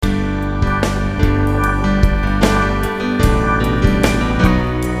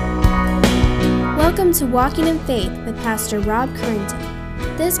Welcome to Walking in Faith with Pastor Rob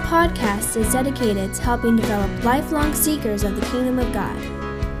Currington. This podcast is dedicated to helping develop lifelong seekers of the kingdom of God.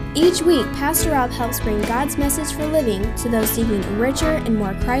 Each week, Pastor Rob helps bring God's message for living to those seeking a richer and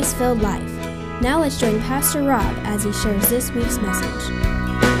more Christ-filled life. Now let's join Pastor Rob as he shares this week's message.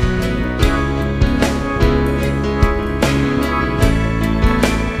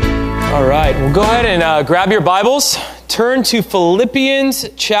 All right, well, go ahead and grab your Bibles. Turn to Philippians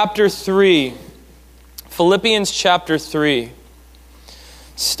chapter 3. Philippians chapter 3.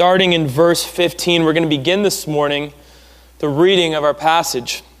 Starting in verse 15, we're going to begin this morning the reading of our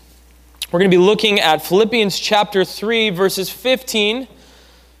passage. We're going to be looking at Philippians chapter 3, verses 15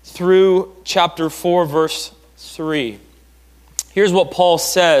 through chapter 4, verse 3. Here's what Paul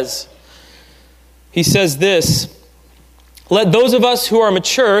says. He says this: "Let those of us who are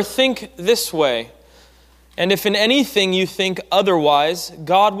mature think this way. And if in anything you think otherwise,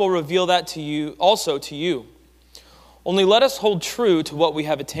 God will reveal that to you, also to you. Only let us hold true to what we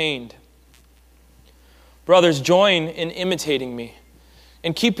have attained. Brothers, join in imitating me,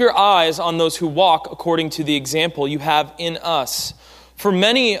 and keep your eyes on those who walk according to the example you have in us. For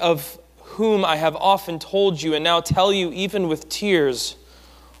many of whom I have often told you, and now tell you even with tears,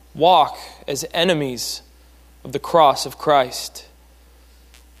 walk as enemies of the cross of Christ.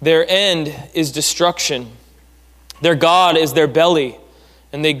 Their end is destruction. Their God is their belly,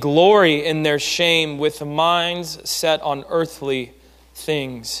 and they glory in their shame with minds set on earthly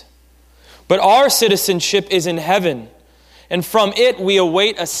things. But our citizenship is in heaven, and from it we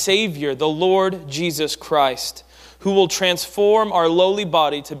await a Savior, the Lord Jesus Christ, who will transform our lowly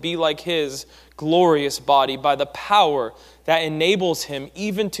body to be like His glorious body by the power that enables Him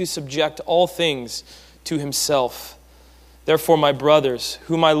even to subject all things to Himself. Therefore, my brothers,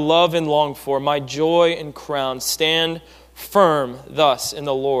 whom I love and long for, my joy and crown, stand firm thus in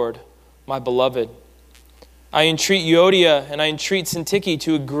the Lord, my beloved. I entreat Euodia and I entreat Syntyche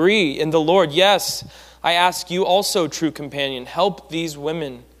to agree in the Lord. Yes, I ask you also, true companion, help these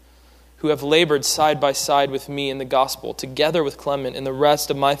women who have labored side by side with me in the gospel, together with Clement and the rest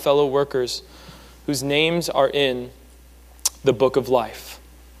of my fellow workers, whose names are in the book of life."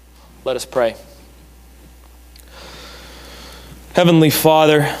 Let us pray. Heavenly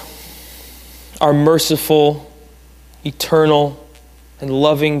Father, our merciful, eternal, and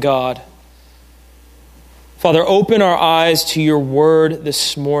loving God, Father, open our eyes to your word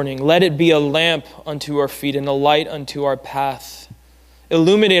this morning. Let it be a lamp unto our feet and a light unto our path.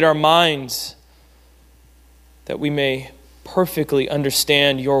 Illuminate our minds that we may perfectly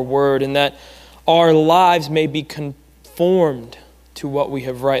understand your word and that our lives may be conformed to what we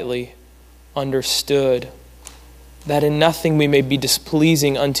have rightly understood. That in nothing we may be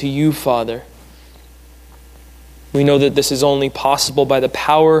displeasing unto you, Father. We know that this is only possible by the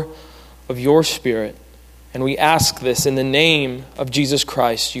power of your Spirit. And we ask this in the name of Jesus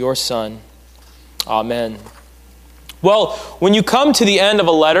Christ, your Son. Amen. Well, when you come to the end of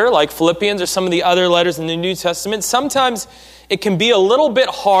a letter like Philippians or some of the other letters in the New Testament, sometimes it can be a little bit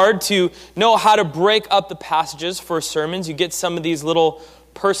hard to know how to break up the passages for sermons. You get some of these little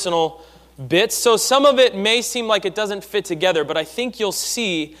personal bits. So some of it may seem like it doesn't fit together, but I think you'll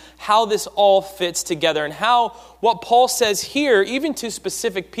see how this all fits together and how what Paul says here, even to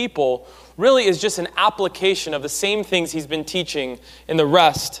specific people, really is just an application of the same things he's been teaching in the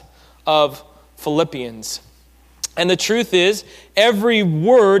rest of Philippians. And the truth is, every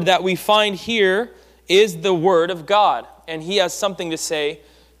word that we find here is the word of God, and he has something to say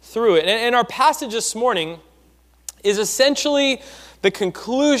through it. And our passage this morning is essentially the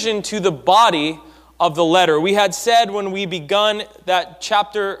conclusion to the body of the letter. We had said when we begun that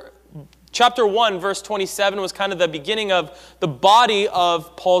chapter 1, verse 27 was kind of the beginning of the body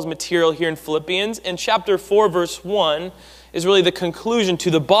of Paul's material here in Philippians. And chapter 4, verse 1 is really the conclusion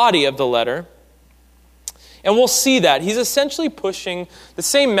to the body of the letter. And we'll see that. He's essentially pushing the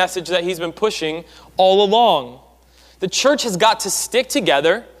same message that he's been pushing all along. The church has got to stick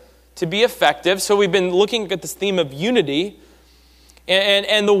together to be effective. So we've been looking at this theme of unity.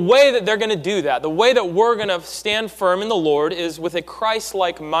 And the way that they're going to do that, the way that we're going to stand firm in the Lord is with a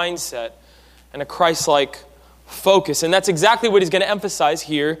Christ-like mindset and a Christ-like focus. And that's exactly what he's going to emphasize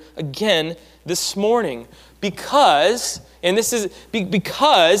here again this morning. Because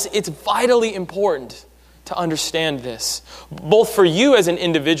it's vitally important to understand this, both for you as an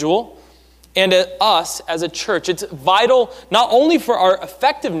individual and us as a church. It's vital not only for our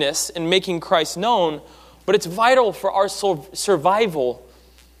effectiveness in making Christ known, but it's vital for our survival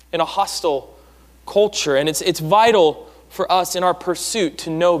in a hostile culture. And it's vital for us in our pursuit to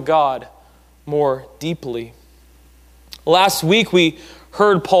know God more deeply. Last week we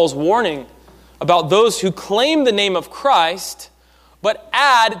heard Paul's warning about those who claim the name of Christ, but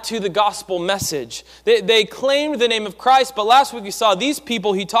add to the gospel message. They claimed the name of Christ, but last week we saw these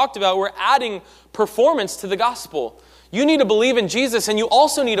people he talked about were adding performance to the gospel. You need to believe in Jesus, and you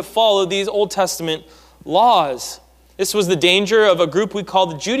also need to follow these Old Testament laws. This was the danger of a group we call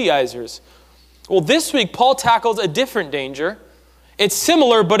the Judaizers. Well, this week, Paul tackles a different danger. It's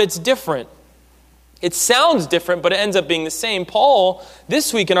similar, but it's different. It sounds different, but it ends up being the same. Paul,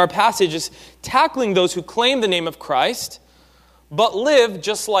 this week in our passage, is tackling those who claim the name of Christ, but live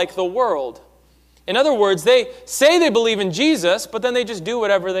just like the world. In other words, they say they believe in Jesus, but then they just do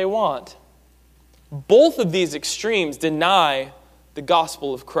whatever they want. Both of these extremes deny the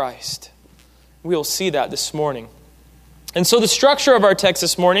gospel of Christ. We'll see that this morning. And so the structure of our text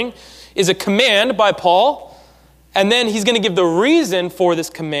this morning is a command by Paul, and then he's going to give the reason for this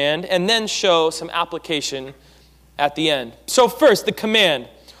command, and then show some application at the end. So first, the command.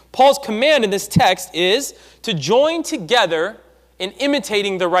 Paul's command in this text is to join together in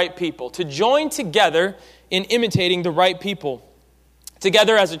imitating the right people. To join together in imitating the right people.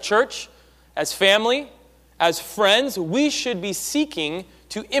 Together as a church, as family, as friends, we should be seeking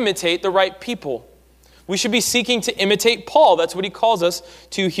to imitate the right people. We should be seeking to imitate Paul. That's what he calls us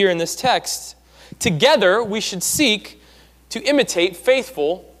to here in this text. Together, we should seek to imitate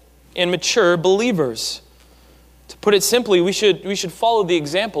faithful and mature believers. To put it simply, we should follow the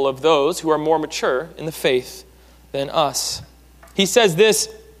example of those who are more mature in the faith than us. He says this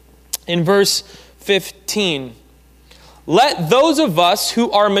in verse 15. Let those of us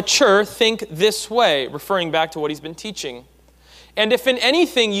who are mature think this way, referring back to what he's been teaching. And if in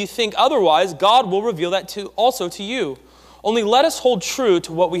anything you think otherwise, God will reveal that also to you. Only let us hold true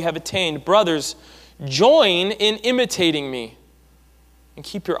to what we have attained. Brothers, join in imitating me. And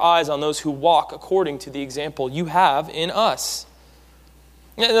keep your eyes on those who walk according to the example you have in us.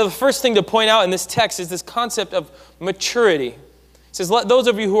 Now, the first thing to point out in this text is this concept of maturity. It says, let those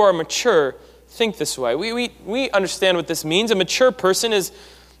of you who are mature think this way. We understand what this means. A mature person is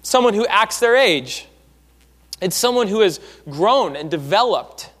someone who acts their age. It's someone who has grown and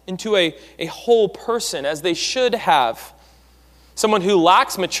developed into a whole person as they should have. Someone who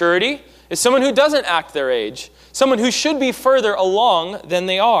lacks maturity is someone who doesn't act their age. Someone who should be further along than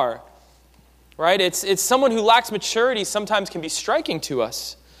they are. Right? It's someone who lacks maturity sometimes can be striking to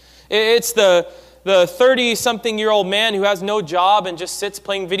us. It's the 30-something-year-old man who has no job and just sits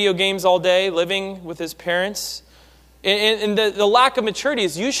playing video games all day, living with his parents. And the lack of maturity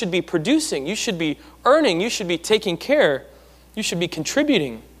is you should be producing, you should be earning, you should be taking care, you should be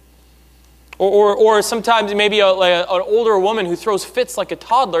contributing. Or sometimes maybe an older woman who throws fits like a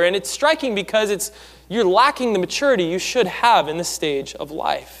toddler, and it's striking because you're lacking the maturity you should have in this stage of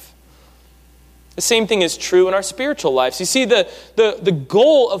life. The same thing is true in our spiritual lives. You see, the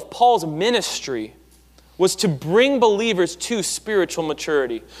goal of Paul's ministry was to bring believers to spiritual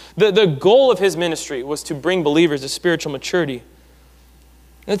maturity. The goal of his ministry was to bring believers to spiritual maturity.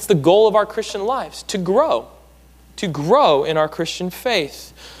 That's the goal of our Christian lives, to grow in our Christian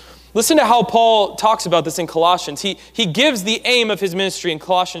faith. Listen to how Paul talks about this in Colossians. He gives the aim of his ministry in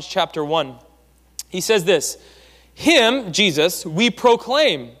Colossians chapter 1. He says this, Him, Jesus, we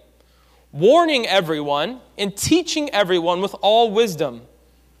proclaim, warning everyone and teaching everyone with all wisdom.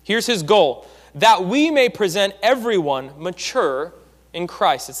 Here's his goal, that we may present everyone mature in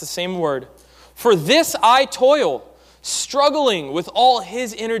Christ. It's the same word. For this I toil, struggling with all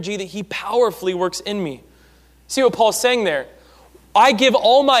his energy that he powerfully works in me. See what Paul's saying there? I give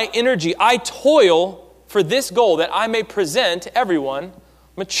all my energy, I toil for this goal, that I may present everyone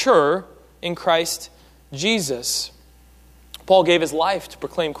mature in Christ Jesus. Paul gave his life to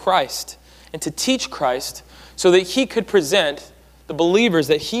proclaim Christ and to teach Christ so that he could present the believers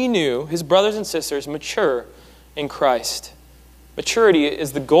that he knew, his brothers and sisters, mature in Christ. Maturity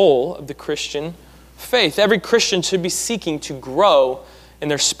is the goal of the Christian faith. Every Christian should be seeking to grow in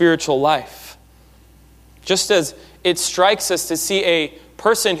their spiritual life. Just as it strikes us to see a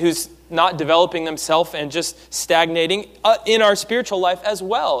person who's not developing themselves and just stagnating in our spiritual life as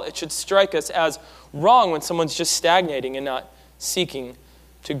well. It should strike us as wrong when someone's just stagnating and not seeking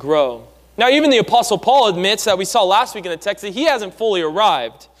to grow. Now, even the Apostle Paul admits that we saw last week in the text that he hasn't fully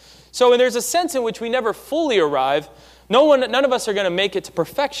arrived. So there's a sense in which we never fully arrive. None of us are going to make it to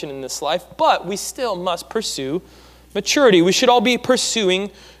perfection in this life, but we still must pursue maturity. We should all be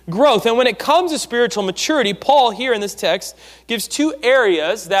pursuing growth. And when it comes to spiritual maturity, Paul here in this text gives two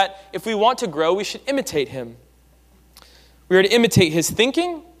areas that if we want to grow, we should imitate him. We are to imitate his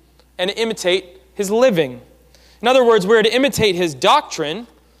thinking and to imitate his living. In other words, we are to imitate his doctrine,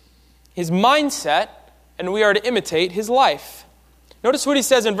 his mindset, and we are to imitate his life. Notice what he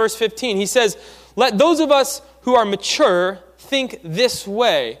says in verse 15. He says, let those of us who are mature think this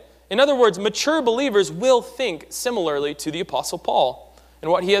way. In other words, mature believers will think similarly to the Apostle Paul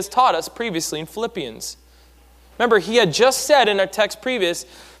and what he has taught us previously in Philippians. Remember, he had just said in our text previous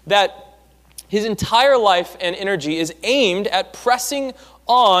that his entire life and energy is aimed at pressing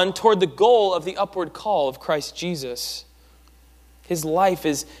on toward the goal of the upward call of Christ Jesus. His life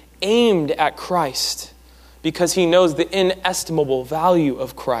is aimed at Christ because he knows the inestimable value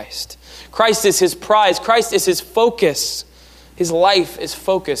of Christ. Christ is his prize. Christ is his focus. His life is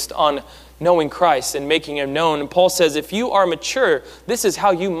focused on knowing Christ and making him known. And Paul says, if you are mature, this is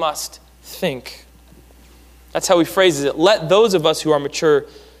how you must think. That's how he phrases it. Let those of us who are mature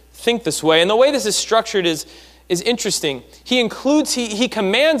think this way. And the way this is structured is interesting. He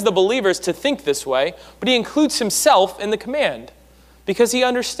commands the believers to think this way, but he includes himself in the command because he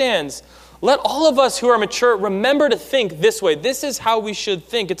understands. Let all of us who are mature remember to think this way. This is how we should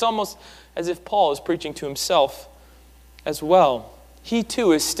think. It's almost as if Paul is preaching to himself as well. He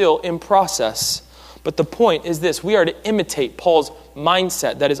too is still in process. But the point is this: we are to imitate Paul's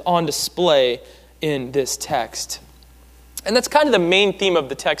mindset that is on display in this text. And that's kind of the main theme of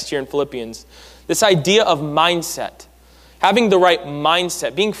the text here in Philippians. This idea of mindset. Having the right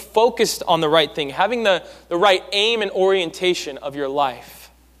mindset. Being focused on the right thing. Having the right aim and orientation of your life.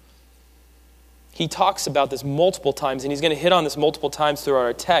 He talks about this multiple times, and he's going to hit on this multiple times throughout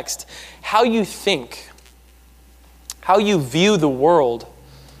our text. How you think, how you view the world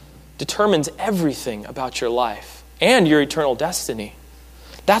determines everything about your life and your eternal destiny.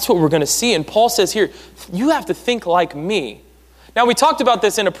 That's what we're going to see. And Paul says here, you have to think like me. Now, we talked about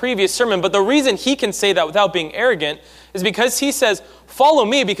this in a previous sermon, but the reason he can say that without being arrogant is because he says, follow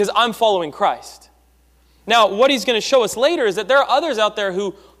me because I'm following Christ. Now, what he's going to show us later is that there are others out there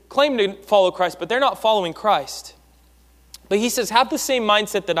who claim to follow Christ, but they're not following Christ. But he says, have the same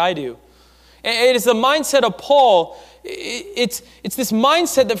mindset that I do. And it is the mindset of Paul. It's this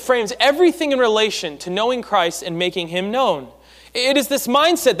mindset that frames everything in relation to knowing Christ and making him known. It is this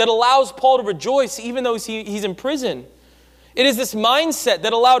mindset that allows Paul to rejoice even though he's in prison. It is this mindset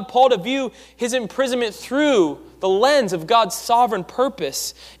that allowed Paul to view his imprisonment through the lens of God's sovereign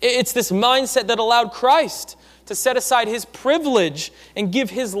purpose. It's this mindset that allowed Christ to set aside his privilege and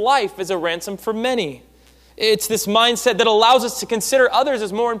give his life as a ransom for many. It's this mindset that allows us to consider others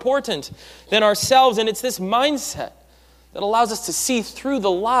as more important than ourselves. And it's this mindset that allows us to see through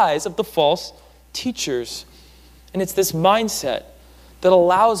the lies of the false teachers. And it's this mindset that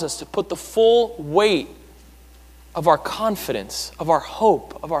allows us to put the full weight of our confidence, of our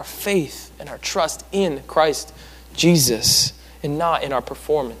hope, of our faith, and our trust in Christ Jesus and not in our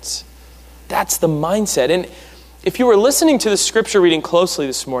performance. That's the mindset. And if you were listening to the scripture reading closely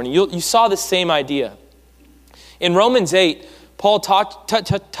this morning, you saw the same idea. In Romans 8, Paul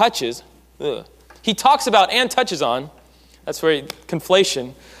touches about and touches on, that's very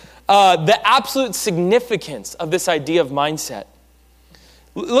conflation, the absolute significance of this idea of mindset.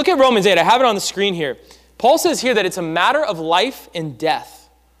 Look at Romans 8. I have it on the screen here. Paul says here that it's a matter of life and death.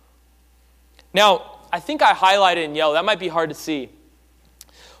 Now, I think I highlighted in yellow. That might be hard to see.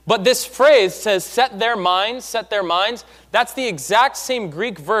 But this phrase says, set their minds. That's the exact same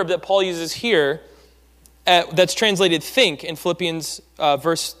Greek verb that Paul uses here that's translated think in Philippians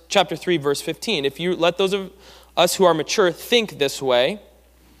chapter 3, verse 15. If you let those of us who are mature think this way,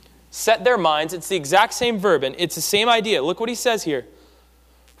 set their minds, it's the exact same verb, and it's the same idea. Look what he says here.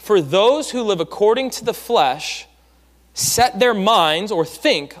 For those who live according to the flesh set their minds or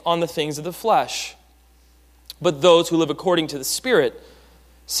think on the things of the flesh. But those who live according to the Spirit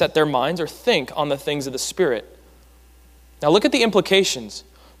set their minds or think on the things of the Spirit. Now look at the implications.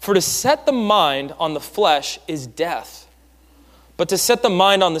 For to set the mind on the flesh is death, but to set the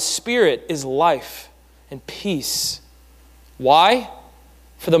mind on the Spirit is life and peace. Why?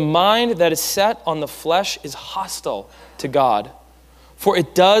 For the mind that is set on the flesh is hostile to God, for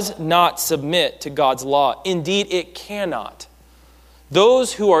it does not submit to God's law. Indeed, it cannot.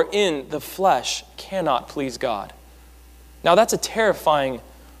 Those who are in the flesh cannot please God. Now that's a terrifying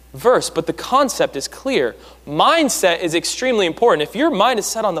verse, but the concept is clear. Mindset is extremely important. If your mind is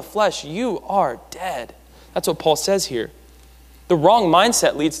set on the flesh, you are dead. That's what Paul says here. The wrong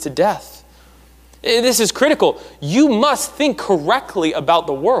mindset leads to death. This is critical. You must think correctly about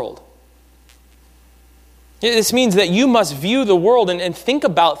the world. This means that you must view the world and think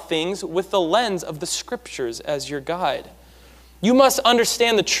about things with the lens of the Scriptures as your guide. You must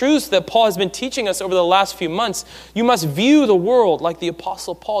understand the truths that Paul has been teaching us over the last few months. You must view the world like the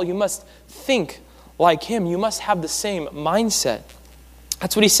Apostle Paul. You must think like him. You must have the same mindset.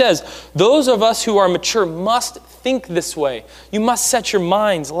 That's what he says. Those of us who are mature must think this way. You must set your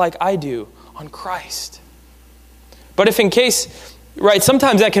minds like I do on Christ. But if in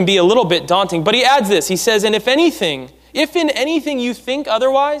sometimes that can be a little bit daunting. But he adds this. He says, and if in anything you think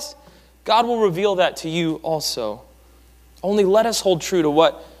otherwise, God will reveal that to you also. Only let us hold true to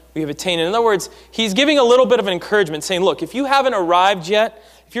what we have attained. In other words, he's giving a little bit of an encouragement, saying, look, if you haven't arrived yet,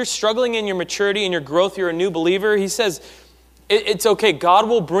 if you're struggling in your maturity and your growth, you're a new believer, he says, it's okay. God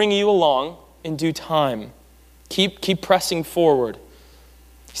will bring you along in due time. Keep pressing forward.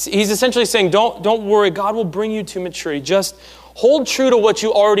 He's essentially saying, don't worry. God will bring you to maturity. Just hold true to what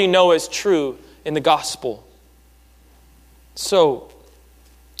you already know is true in the gospel. So,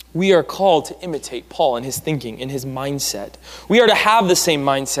 we are called to imitate Paul in his thinking, in his mindset. We are to have the same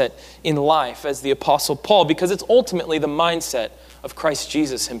mindset in life as the Apostle Paul because it's ultimately the mindset of Christ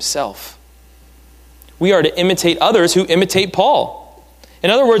Jesus himself. We are to imitate others who imitate Paul. In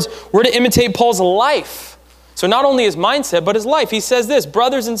other words, we're to imitate Paul's life. So not only his mindset, but his life. He says this,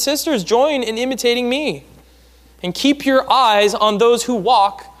 brothers and sisters, join in imitating me and keep your eyes on those who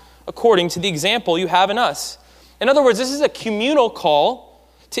walk according to the example you have in us. In other words, this is a communal call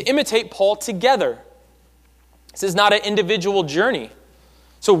to imitate Paul together. This is not an individual journey.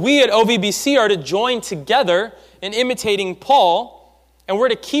 So we at OVBC are to join together in imitating Paul, and we're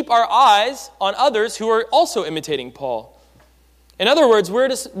to keep our eyes on others who are also imitating Paul. In other words, we're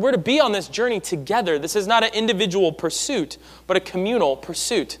to be on this journey together. This is not an individual pursuit, but a communal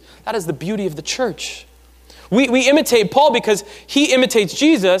pursuit. That is the beauty of the church. We imitate Paul because he imitates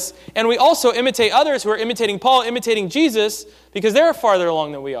Jesus, and we also imitate others who are imitating Paul, imitating Jesus, because they're farther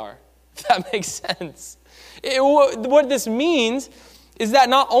along than we are. If that makes sense. What this means is that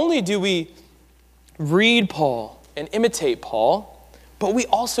not only do we read Paul and imitate Paul, but we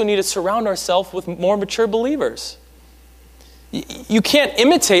also need to surround ourselves with more mature believers. You can't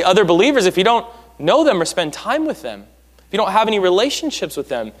imitate other believers if you don't know them or spend time with them. If you don't have any relationships with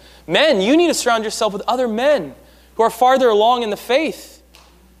them. Men, you need to surround yourself with other men who are farther along in the faith.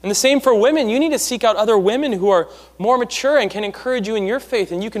 And the same for women. You need to seek out other women who are more mature and can encourage you in your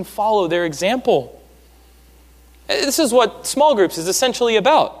faith, and you can follow their example. This is what small groups is essentially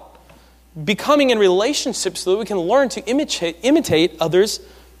about. Becoming in relationships so that we can learn to imitate others'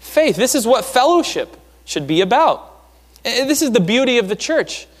 faith. This is what fellowship should be about. This is the beauty of the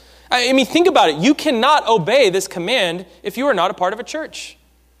church. I mean, think about it. You cannot obey this command if you are not a part of a church.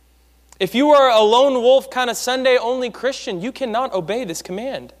 If you are a lone wolf kind of Sunday-only Christian, you cannot obey this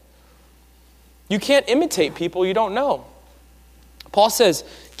command. You can't imitate people you don't know. Paul says,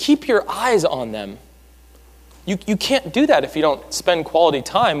 keep your eyes on them. You can't do that if you don't spend quality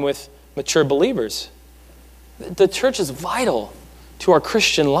time with mature believers. The church is vital to our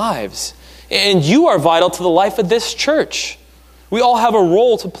Christian lives. And you are vital to the life of this church. We all have a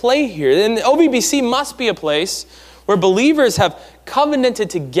role to play here. And OVBC must be a place where believers have covenanted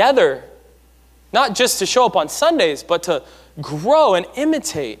together, not just to show up on Sundays, but to grow and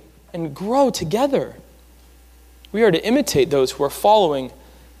imitate and grow together. We are to imitate those who are following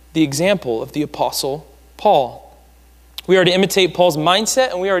the example of the Apostle Paul. We are to imitate Paul's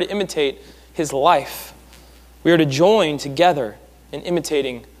mindset, and we are to imitate his life. We are to join together in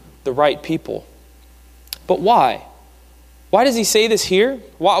imitating the right people. But why? Why does he say this here?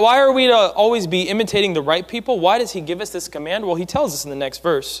 Why are we to always be imitating the right people? Why does he give us this command? Well, he tells us in the next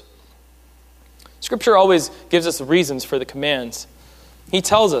verse. Scripture always gives us reasons for the commands. He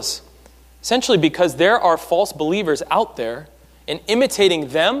tells us, essentially because there are false believers out there, and imitating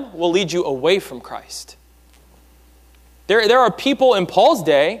them will lead you away from Christ. There are people in Paul's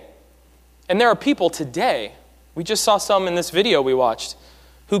day, and there are people today, we just saw some in this video we watched,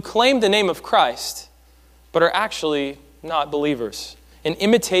 who claim the name of Christ, but are actually not believers. And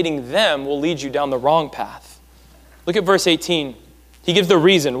imitating them will lead you down the wrong path. Look at verse 18. He gives the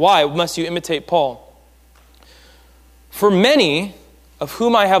reason. Why must you imitate Paul? For many of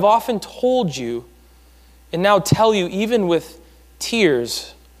whom I have often told you, and now tell you even with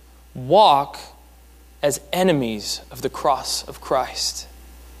tears, walk as enemies of the cross of Christ.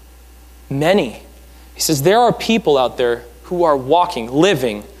 Many. He says there are people out there who are walking,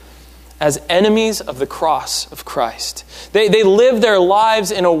 living as enemies of the cross of Christ. They live their lives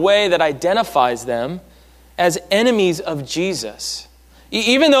in a way that identifies them as enemies of Jesus.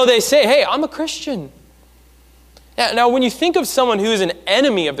 Even though they say, hey, I'm a Christian. Now, when you think of someone who is an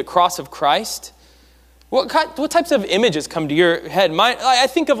enemy of the cross of Christ, what types of images come to your head? I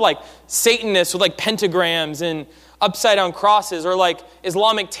think of like Satanists with like pentagrams and upside down crosses, or like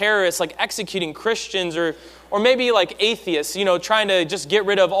Islamic terrorists like executing Christians, or maybe like atheists, trying to just get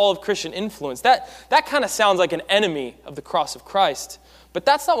rid of all of Christian influence. That kind of sounds like an enemy of the cross of Christ. But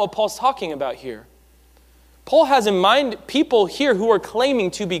that's not what Paul's talking about here. Paul has in mind people here who are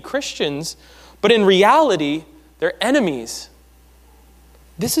claiming to be Christians, but in reality, they're enemies.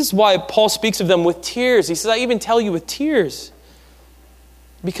 This is why Paul speaks of them with tears. He says, I even tell you with tears,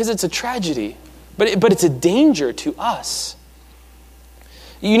 because it's a tragedy, but it's a danger to us.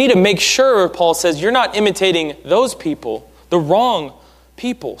 You need to make sure, Paul says, you're not imitating those people, the wrong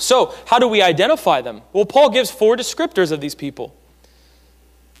people. So, how do we identify them? Well, Paul gives 4 descriptors of these people.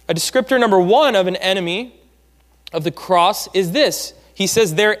 A descriptor number 1 of an enemy of the cross is this. He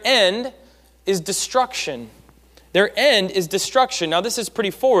says their end is destruction. Their end is destruction. Now, this is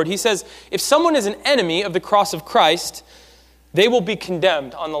pretty forward. He says, if someone is an enemy of the cross of Christ, they will be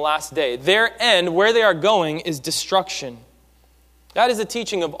condemned on the last day. Their end, where they are going, is destruction. That is the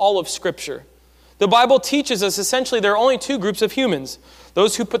teaching of all of Scripture. The Bible teaches us essentially there are only 2 groups of humans,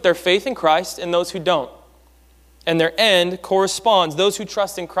 those who put their faith in Christ and those who don't. And their end corresponds. Those who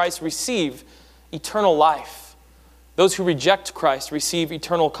trust in Christ receive eternal life. Those who reject Christ receive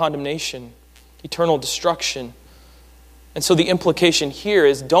eternal condemnation, eternal destruction. And so the implication here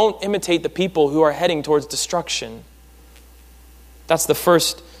is don't imitate the people who are heading towards destruction. That's the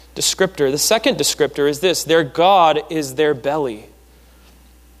first descriptor. The second descriptor is this: their God is their belly.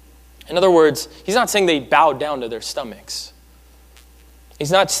 In other words, he's not saying they bow down to their stomachs.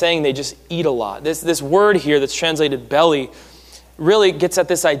 He's not saying they just eat a lot. This word here that's translated belly really gets at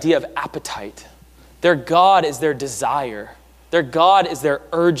this idea of appetite. Their God is their desire. Their God is their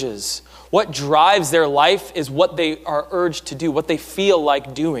urges. What drives their life is what they are urged to do, what they feel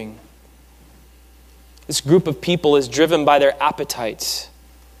like doing. This group of people is driven by their appetites.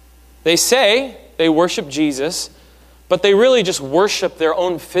 They say they worship Jesus, but they really just worship their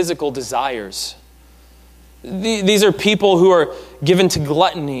own physical desires. These are people who are given to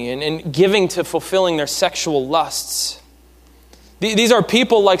gluttony and giving to fulfilling their sexual lusts. These are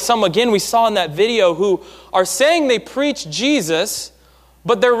people like some, again, we saw in that video, who are saying they preach Jesus,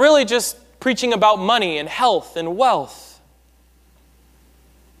 but they're really just preaching about money and health and wealth.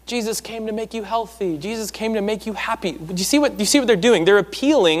 Jesus came to make you healthy. Jesus came to make you happy. Do you see what they're doing? They're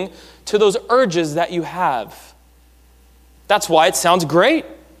appealing to those urges that you have. That's why it sounds great.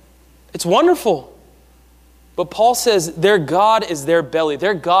 It's wonderful. But Paul says their God is their belly.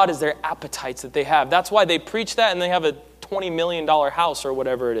 Their God is their appetites that they have. That's why they preach that and they have a $20 million house or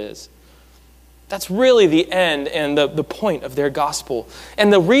whatever it is. That's really the end and the point of their gospel.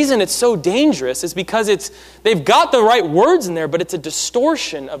 And the reason it's so dangerous is because they've got the right words in there, but it's a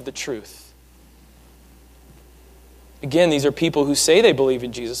distortion of the truth. Again, these are people who say they believe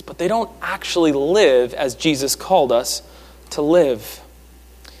in Jesus, but they don't actually live as Jesus called us to live.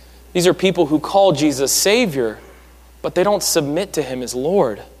 These are people who call Jesus Savior, but they don't submit to Him as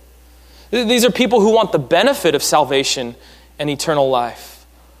Lord. These are people who want the benefit of salvation and eternal life,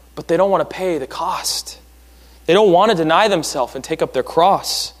 but they don't want to pay the cost. They don't want to deny themselves and take up their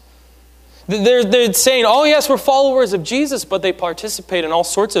cross. They're saying, oh yes, we're followers of Jesus, but they participate in all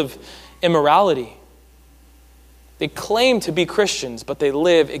sorts of immorality. They claim to be Christians, but they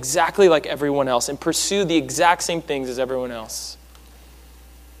live exactly like everyone else and pursue the exact same things as everyone else.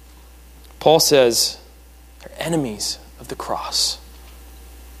 Paul says they're enemies of the cross.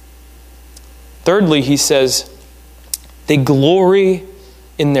 Thirdly, he says they glory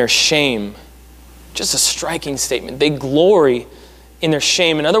in their shame. Just a striking statement. They glory in their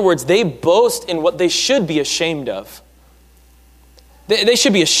shame. In other words, they boast in what they should be ashamed of. They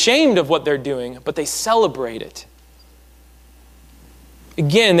should be ashamed of what they're doing, but they celebrate it.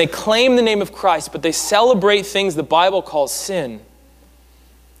 Again, they claim the name of Christ, but they celebrate things the Bible calls sin.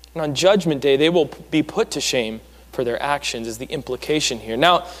 And on Judgment Day, they will be put to shame for their actions, is the implication here.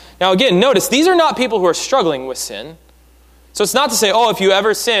 Now again, notice, these are not people who are struggling with sin. So it's not to say, oh, if you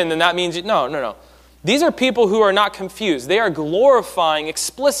ever sin, then that means... No. These are people who are not confused. They are glorifying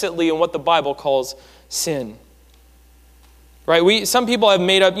explicitly in what the Bible calls sin. Right? Some people have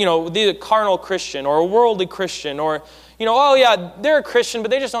made up, the carnal Christian or a worldly Christian or, oh yeah, they're a Christian,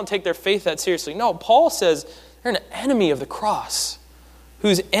 but they just don't take their faith that seriously. No, Paul says they're an enemy of the cross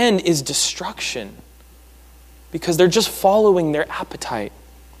whose end is destruction because they're just following their appetite.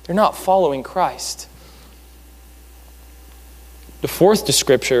 They're not following Christ. The fourth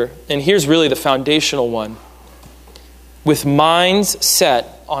descriptor, and here's really the foundational one, with minds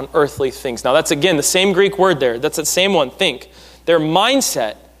set on earthly things. Now that's again the same Greek word there. That's the same one, think. Their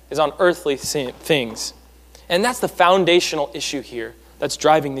mindset is on earthly things. And that's the foundational issue here that's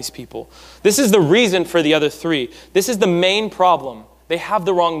driving these people. This is the reason for the other three. This is the main problem. They have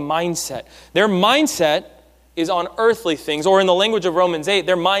the wrong mindset. Their mindset is on earthly things, or in the language of Romans 8,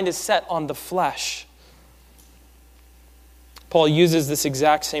 their mind is set on the flesh. Paul uses this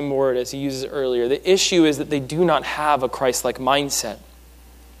exact same word as he uses earlier. The issue is that they do not have a Christ-like mindset.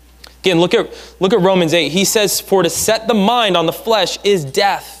 Again, look at Romans 8. He says, for to set the mind on the flesh is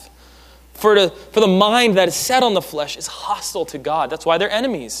death. For the mind that is set on the flesh is hostile to God. That's why they're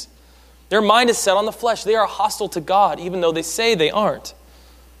enemies. Their mind is set on the flesh. They are hostile to God, even though they say they aren't.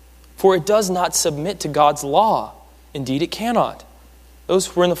 For it does not submit to God's law. Indeed, it cannot. Those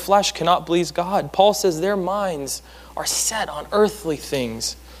who are in the flesh cannot please God. Paul says their minds are set on earthly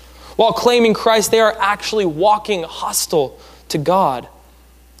things. While claiming Christ, they are actually walking hostile to God.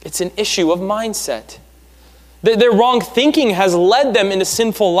 It's an issue of mindset. Their wrong thinking has led them into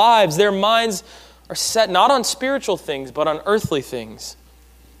sinful lives. Their minds are set not on spiritual things, but on earthly things.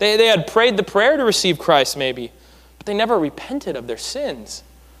 They had prayed the prayer to receive Christ maybe, but they never repented of their sins.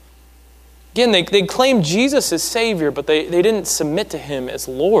 Again, they claimed Jesus as Savior, but they didn't submit to Him as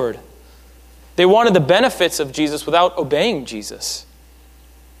Lord. They wanted the benefits of Jesus without obeying Jesus.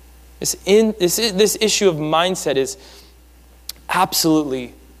 This issue of mindset is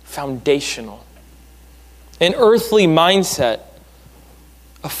absolutely foundational. An earthly mindset,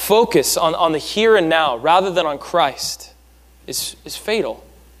 a focus on the here and now rather than on Christ is fatal.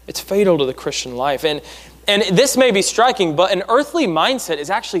 It's fatal to the Christian life. And this may be striking, but an earthly mindset is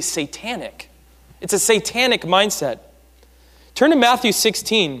actually satanic. It's a satanic mindset. Turn to Matthew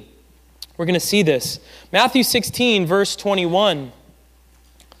 16. We're going to see this. Matthew 16, verse 21.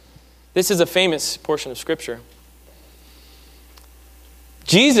 This is a famous portion of Scripture.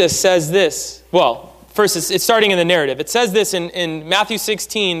 Jesus says this. Well, first it's starting in the narrative. It says this in Matthew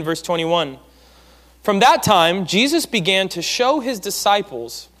 16, verse 21. From that time, Jesus began to show His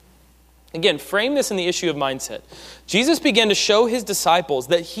disciples. Again, frame this in the issue of mindset. Jesus began to show His disciples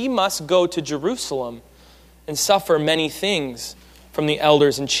that He must go to Jerusalem and suffer many things from the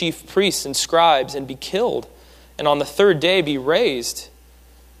elders and chief priests and scribes and be killed, and on the third day be raised.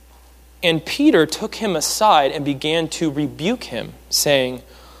 And Peter took Him aside and began to rebuke Him, saying,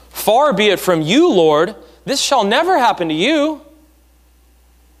 Far be it from you, Lord, this shall never happen to you.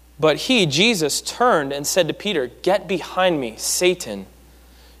 But He, Jesus, turned and said to Peter, Get behind me, Satan.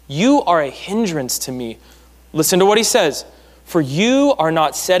 You are a hindrance to me. Listen to what He says. For you are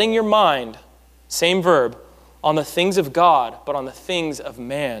not setting your mind, same verb, on the things of God, but on the things of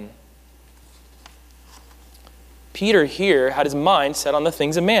man. Peter here had his mind set on the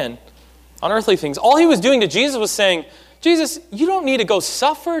things of man, on earthly things. All he was doing to Jesus was saying, Jesus, you don't need to go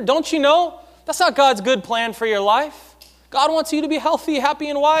suffer. Don't you know? That's not God's good plan for your life. God wants you to be healthy, happy,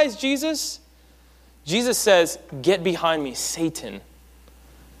 and wise, Jesus. Jesus says, Get behind me, Satan.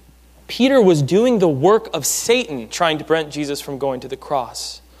 Peter was doing the work of Satan, trying to prevent Jesus from going to the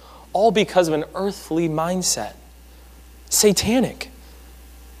cross. All because of an earthly mindset. Satanic.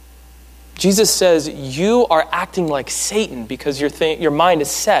 Jesus says, you are acting like Satan because your mind is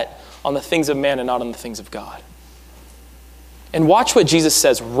set on the things of man and not on the things of God. And watch what Jesus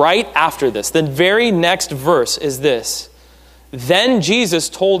says right after this. The very next verse is this. Then Jesus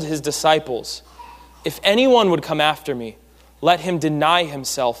told His disciples, If anyone would come after me, let him deny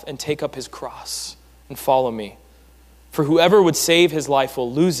himself and take up his cross and follow me. For whoever would save his life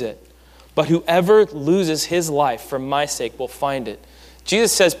will lose it. But whoever loses his life for my sake will find it.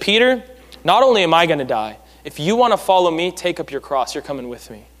 Jesus says, Peter, not only am I going to die, if you want to follow me, take up your cross. You're coming with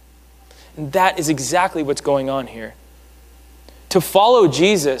me. And that is exactly what's going on here. To follow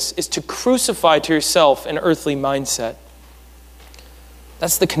Jesus is to crucify to yourself an earthly mindset.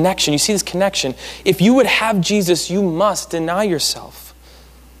 That's the connection. You see this connection. If you would have Jesus, you must deny yourself.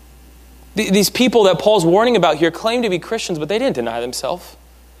 These people that Paul's warning about here claim to be Christians, but they didn't deny themselves.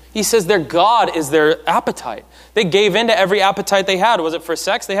 He says their God is their appetite. They gave in to every appetite they had. Was it for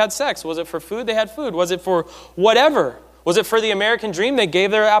sex? They had sex. Was it for food? They had food. Was it for whatever? Was it for the American dream? They gave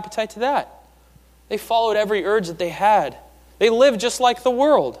their appetite to that. They followed every urge that they had. They lived just like the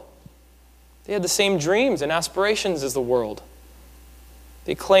world. They had the same dreams and aspirations as the world.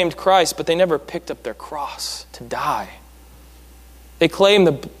 They claimed Christ, but they never picked up their cross to die. They claimed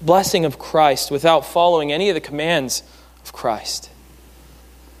the blessing of Christ without following any of the commands of Christ.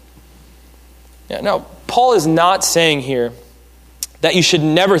 Now, Paul is not saying here that you should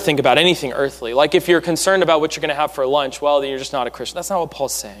never think about anything earthly. Like if you're concerned about what you're going to have for lunch, well, then you're just not a Christian. That's not what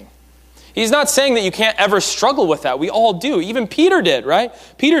Paul's saying. He's not saying that you can't ever struggle with that. We all do. Even Peter did, right?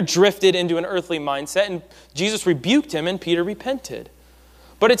 Peter drifted into an earthly mindset, and Jesus rebuked him, and Peter repented.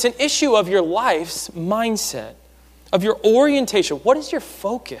 But it's an issue of your life's mindset, of your orientation. What is your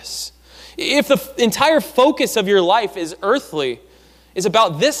focus? If the entire focus of your life is earthly, is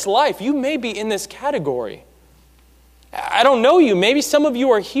about this life, you may be in this category. I don't know you. Maybe some of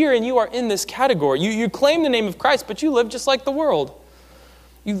you are here and you are in this category. You claim the name of Christ, but you live just like the world.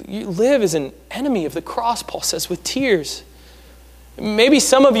 You live as an enemy of the cross, Paul says, with tears. Maybe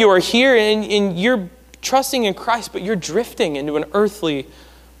some of you are here and you're trusting in Christ, but you're drifting into an earthly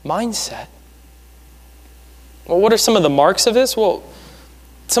mindset. Well, what are some of the marks of this? Well,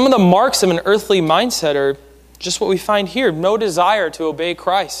 some of the marks of an earthly mindset are just what we find here. No desire to obey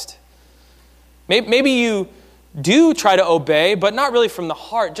Christ. Maybe you do try to obey, but not really from the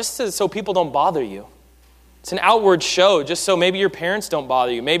heart, just so people don't bother you. It's an outward show, just so maybe your parents don't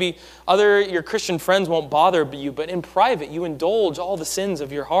bother you. Maybe your Christian friends won't bother you, but in private, you indulge all the sins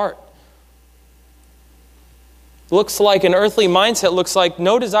of your heart. Looks like an earthly mindset, looks like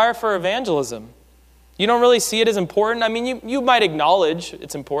no desire for evangelism. You don't really see it as important. I mean, you might acknowledge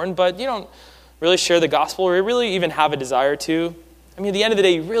it's important, but you don't really share the gospel or really even have a desire to. I mean, at the end of the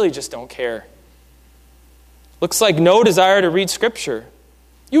day, you really just don't care. Looks like no desire to read Scripture.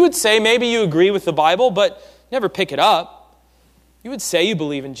 You would say maybe you agree with the Bible, but never pick it up. You would say you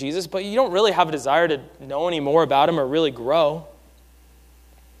believe in Jesus, but you don't really have a desire to know any more about Him or really grow.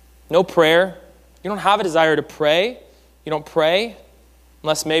 No prayer. You don't have a desire to pray. You don't pray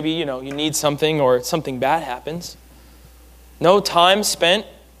unless maybe, you need something or something bad happens. No time spent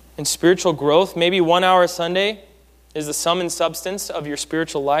in spiritual growth. Maybe 1 hour a Sunday is the sum and substance of your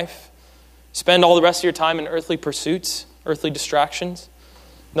spiritual life. Spend all the rest of your time in earthly pursuits, earthly distractions.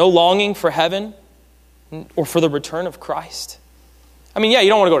 No longing for heaven or for the return of Christ. I mean, yeah, you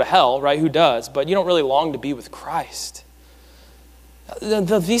don't want to go to hell, right? Who does? But you don't really long to be with Christ.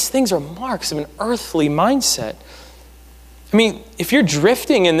 These things are marks of an earthly mindset. I mean, if you're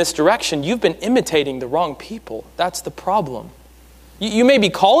drifting in this direction, you've been imitating the wrong people. That's the problem. You may be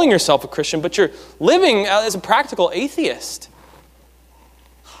calling yourself a Christian, but you're living as a practical atheist.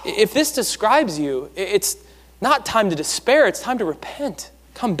 If this describes you, it's not time to despair. It's time to repent.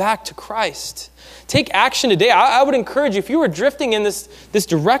 Come back to Christ. Take action today. I would encourage you, if you are drifting in this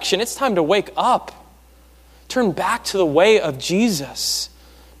direction, it's time to wake up. Turn back to the way of Jesus.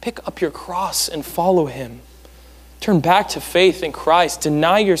 Pick up your cross and follow Him. Turn back to faith in Christ.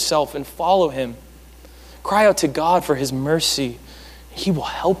 Deny yourself and follow Him. Cry out to God for His mercy. He will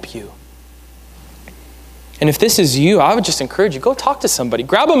help you. And if this is you, I would just encourage you, go talk to somebody.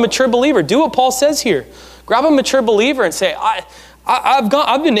 Grab a mature believer. Do what Paul says here. Grab a mature believer and say,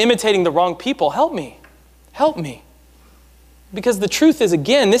 I've been imitating the wrong people. Help me. Help me. Because the truth is,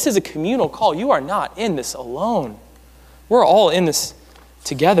 again, this is a communal call. You are not in this alone. We're all in this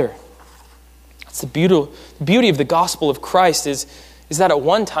together. That's the beauty of the gospel of Christ is that at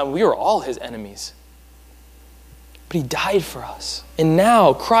one time we were all His enemies. But He died for us. And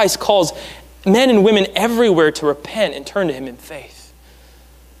now Christ calls men and women everywhere to repent and turn to Him in faith.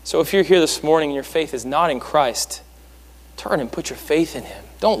 So if you're here this morning and your faith is not in Christ, turn and put your faith in Him.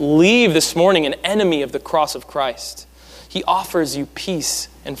 Don't leave this morning an enemy of the cross of Christ. He offers you peace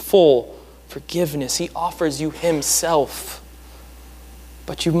and full forgiveness. He offers you Himself.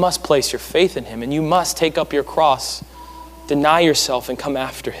 But you must place your faith in Him, and you must take up your cross, deny yourself, and come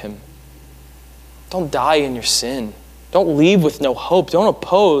after Him. Don't die in your sin. Don't leave with no hope. Don't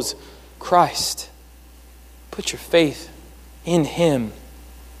oppose Christ. Put your faith in Him.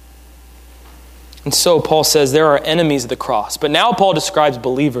 And so Paul says there are enemies of the cross. But now Paul describes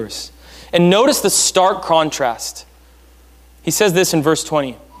believers. And notice the stark contrast. He says this in verse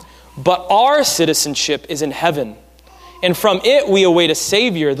 20. But our citizenship is in heaven, and from it we await a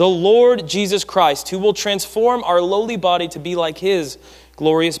Savior, the Lord Jesus Christ, who will transform our lowly body to be like His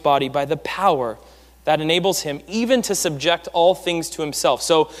glorious body by the power that enables Him even to subject all things to Himself.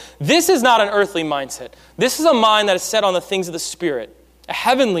 So this is not an earthly mindset. This is a mind that is set on the things of the Spirit, a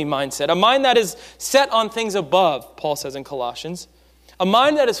heavenly mindset, a mind that is set on things above, Paul says in Colossians, a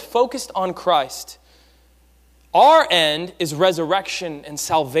mind that is focused on Christ. Our end is resurrection and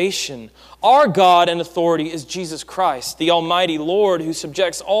salvation. Our God and authority is Jesus Christ, the Almighty Lord who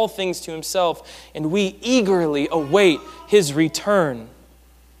subjects all things to Himself, and we eagerly await His return.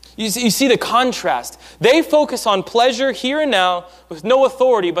 You see the contrast. They focus on pleasure here and now with no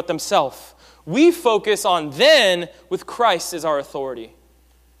authority but themselves. We focus on then with Christ as our authority.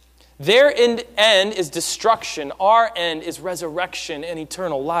 Their end is destruction. Our end is resurrection and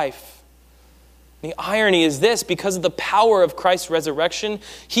eternal life. The irony is this: because of the power of Christ's resurrection,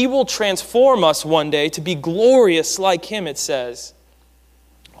 He will transform us one day to be glorious like Him, it says.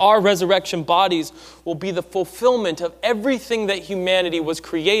 Our resurrection bodies will be the fulfillment of everything that humanity was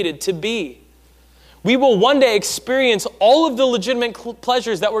created to be. We will one day experience all of the legitimate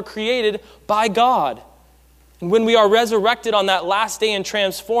pleasures that were created by God. And when we are resurrected on that last day and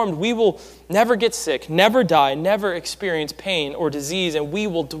transformed, we will never get sick, never die, never experience pain or disease, and we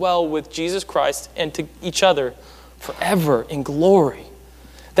will dwell with Jesus Christ and to each other forever in glory.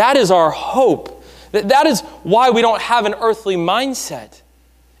 That is our hope. That is why we don't have an earthly mindset.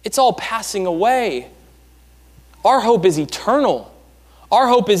 It's all passing away. Our hope is eternal. Our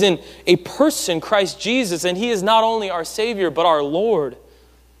hope is in a person, Christ Jesus, and He is not only our Savior, but our Lord.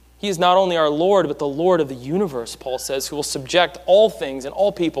 He is not only our Lord, but the Lord of the universe, Paul says, who will subject all things and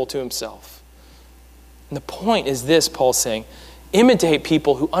all people to Himself. And the point is this, Paul's saying, imitate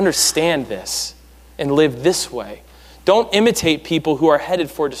people who understand this and live this way. Don't imitate people who are headed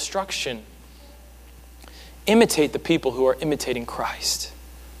for destruction. Imitate the people who are imitating Christ.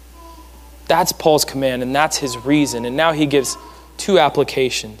 That's Paul's command, and that's his reason. And now he gives two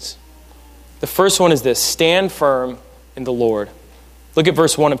applications. The first one is this: stand firm in the Lord. Look at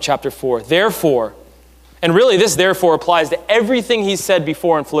verse 1 of chapter 4. Therefore, and really this therefore applies to everything he said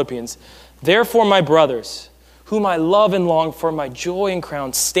before in Philippians. Therefore, my brothers, whom I love and long for, my joy and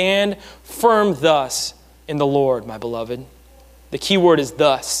crown, stand firm thus in the Lord, my beloved. The key word is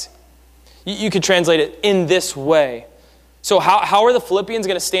thus. You could translate it in this way. So how are the Philippians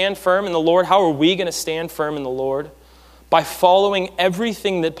going to stand firm in the Lord? How are we going to stand firm in the Lord? By following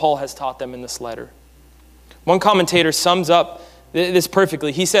everything that Paul has taught them in this letter. One commentator sums up this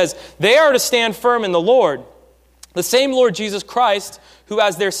perfectly. He says, they are to stand firm in the Lord. The same Lord Jesus Christ, who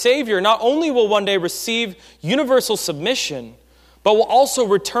as their Savior not only will one day receive universal submission, but will also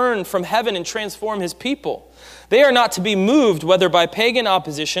return from heaven and transform His people. They are not to be moved whether by pagan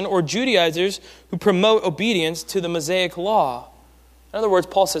opposition or Judaizers who promote obedience to the Mosaic law. In other words,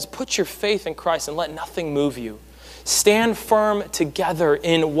 Paul says, put your faith in Christ and let nothing move you. Stand firm together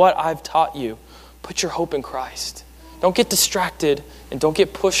in what I've taught you. Put your hope in Christ. Don't get distracted and don't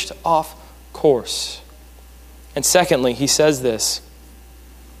get pushed off course. And secondly, he says this: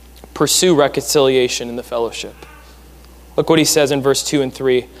 pursue reconciliation in the fellowship. Look what he says in verse 2 and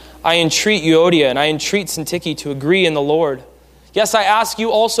 3. I entreat Euodia and I entreat Syntyche to agree in the Lord. Yes, I ask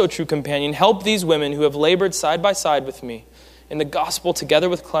you also, true companion, help these women who have labored side by side with me in the gospel together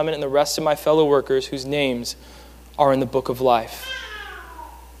with Clement and the rest of my fellow workers whose names are in the book of life.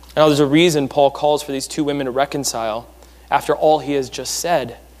 Now there's a reason Paul calls for these two women to reconcile after all he has just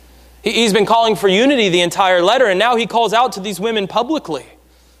said. He's been calling for unity the entire letter, and now he calls out to these women publicly.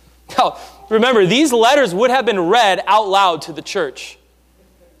 Now, remember, these letters would have been read out loud to the church.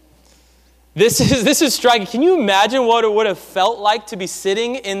 This is striking. Can you imagine what it would have felt like to be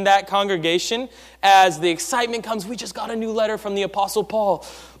sitting in that congregation as the excitement comes? We just got a new letter from the Apostle Paul.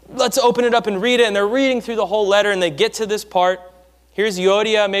 Let's open it up and read it. And they're reading through the whole letter, and they get to this part. Here's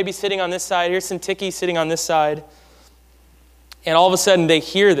Euodia maybe sitting on this side. Here's Syntyche sitting on this side. And all of a sudden they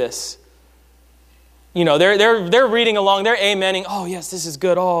hear this. You know, they're reading along. They're amening. Oh, yes, this is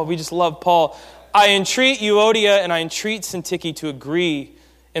good. Oh, we just love Paul. I entreat Euodia and I entreat Syntyche to agree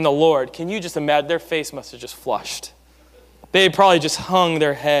in the Lord. Can you just imagine? Their face must have just flushed. They probably just hung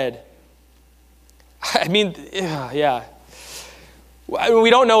their head. I mean, yeah. We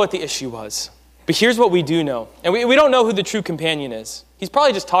don't know what the issue was. But here's what we do know. And we don't know who the true companion is. He's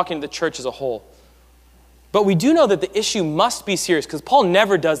probably just talking to the church as a whole. But we do know that the issue must be serious because Paul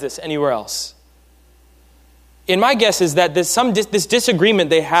never does this anywhere else. And my guess is that this disagreement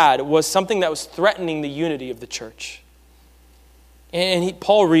they had was something that was threatening the unity of the church. And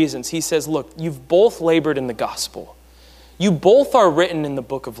Paul reasons. He says, look, you've both labored in the gospel. You both are written in the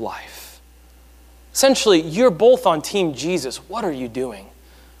book of life. Essentially, you're both on Team Jesus. What are you doing?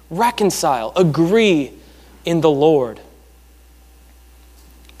 Reconcile, agree in the Lord.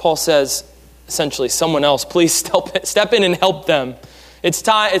 Paul says, essentially, someone else, please step in and help them. It's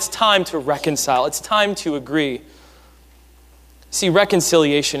time to reconcile. It's time to agree. See,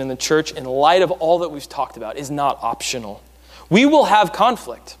 reconciliation in the church, in light of all that we've talked about, is not optional. We will have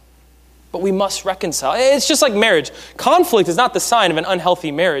conflict, but we must reconcile. It's just like marriage. Conflict is not the sign of an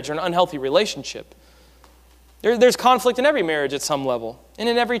unhealthy marriage or an unhealthy relationship. There's conflict in every marriage at some level and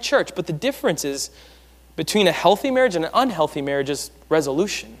in every church, but the difference is between a healthy marriage and an unhealthy marriage is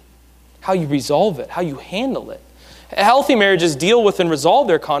resolution. How you resolve it, how you handle it. Healthy marriages deal with and resolve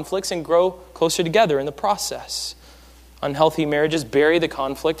their conflicts and grow closer together in the process. Unhealthy marriages bury the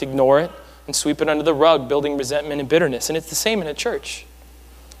conflict, ignore it, and sweep it under the rug, building resentment and bitterness. And it's the same in a church.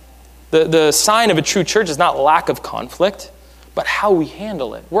 The sign of a true church is not lack of conflict, but how we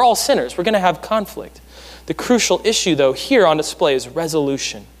handle it. We're all sinners. We're going to have conflict. The crucial issue, though, here on display is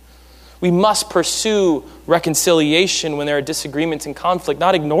resolution. We must pursue reconciliation when there are disagreements and conflict,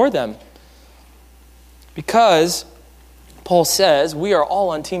 not ignore them. Because Paul says we are all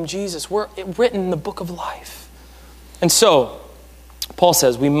on Team Jesus. We're written in the book of life. And so, Paul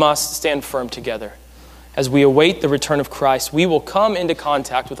says we must stand firm together. As we await the return of Christ, we will come into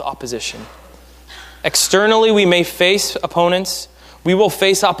contact with opposition. Externally, we may face opponents. We will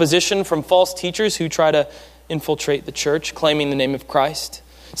face opposition from false teachers who try to infiltrate the church, claiming the name of Christ.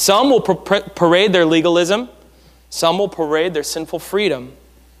 Some will parade their legalism. Some will parade their sinful freedom.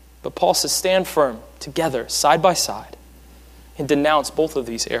 But Paul says, stand firm together, side by side, and denounce both of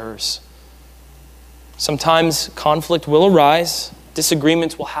these errors. Sometimes conflict will arise.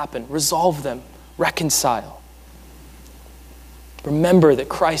 Disagreements will happen. Resolve them. Reconcile. Remember that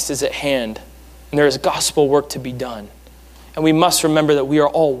Christ is at hand and there is gospel work to be done. And we must remember that we are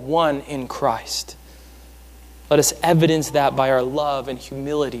all one in Christ. Let us evidence that by our love and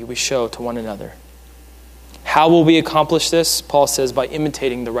humility we show to one another. How will we accomplish this? Paul says by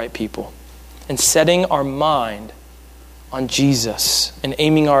imitating the right people and setting our mind on Jesus and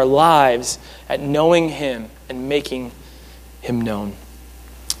aiming our lives at knowing Him and making Him known.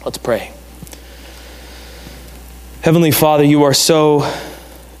 Let's pray. Heavenly Father, you are so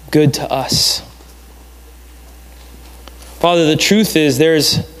good to us. Father, the truth is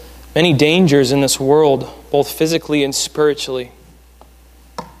there's many dangers in this world, both physically and spiritually.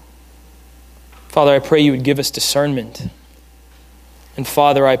 Father, I pray you would give us discernment. And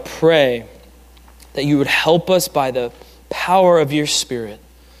Father, I pray that you would help us by the power of your Spirit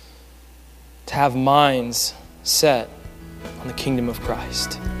to have minds set on the kingdom of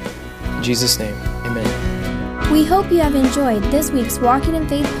Christ. In Jesus' name, amen. We hope you have enjoyed this week's Walking in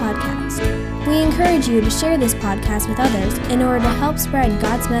Faith podcast. We encourage you to share this podcast with others in order to help spread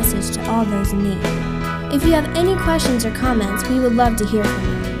God's message to all those in need. If you have any questions or comments, we would love to hear from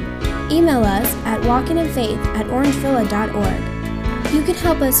you. Email us at walkinginfaith@orangevilla.org. You can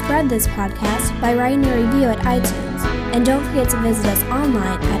help us spread this podcast by writing a review at iTunes. And don't forget to visit us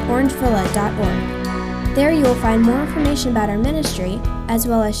online at orangevilla.org. There you will find more information about our ministry, as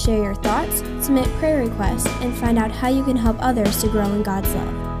well as share your thoughts, submit prayer requests, and find out how you can help others to grow in God's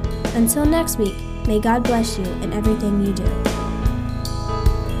love. Until next week, may God bless you in everything you do.